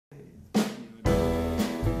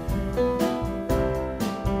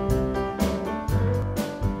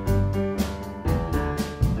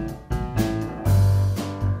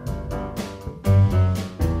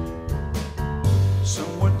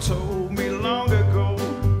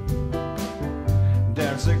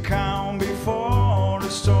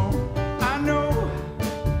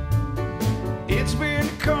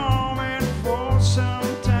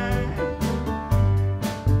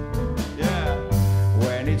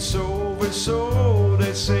it's over, so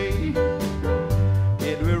they say.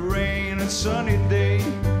 It will rain a sunny day.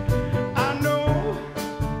 I know,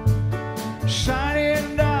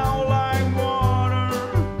 shining down like water.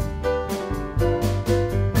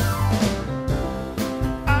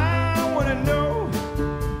 I wanna know,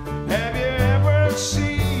 have you ever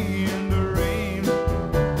seen the rain?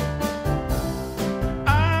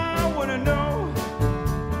 I wanna know,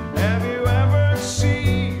 have you ever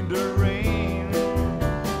seen the rain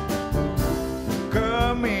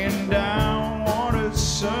coming down on a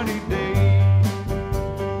sunny day?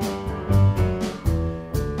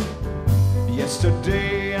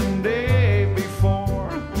 Yesterday and day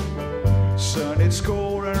before, sun it's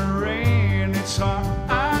cold and rain it's hot.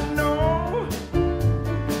 I know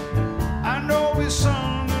it's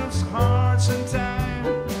on us hearts and time.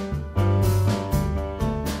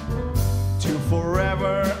 To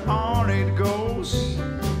forever on it goes,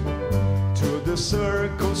 to the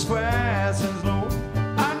circles fast and slow.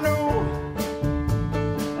 I know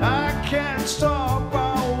I can't stop, I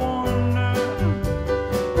wonder.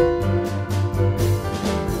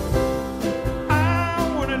 I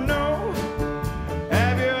wanna know,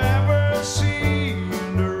 have you ever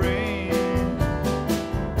seen the rain?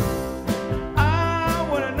 I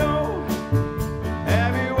wanna know,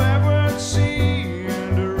 have you ever seen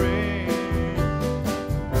the rain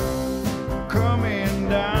coming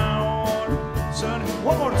down sunny?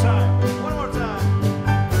 One more time, one more time.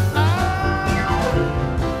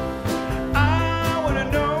 I wanna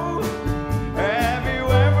know, have you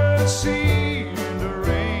ever seen the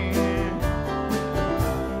rain?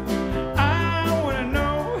 I wanna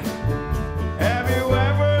know, have you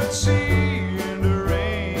ever seen the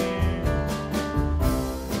rain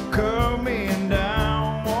coming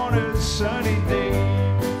down on a sunny day?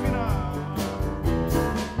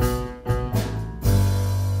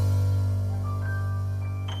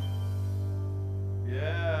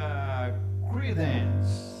 Yeah, Credence,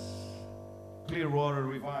 Clearwater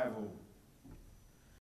Revival.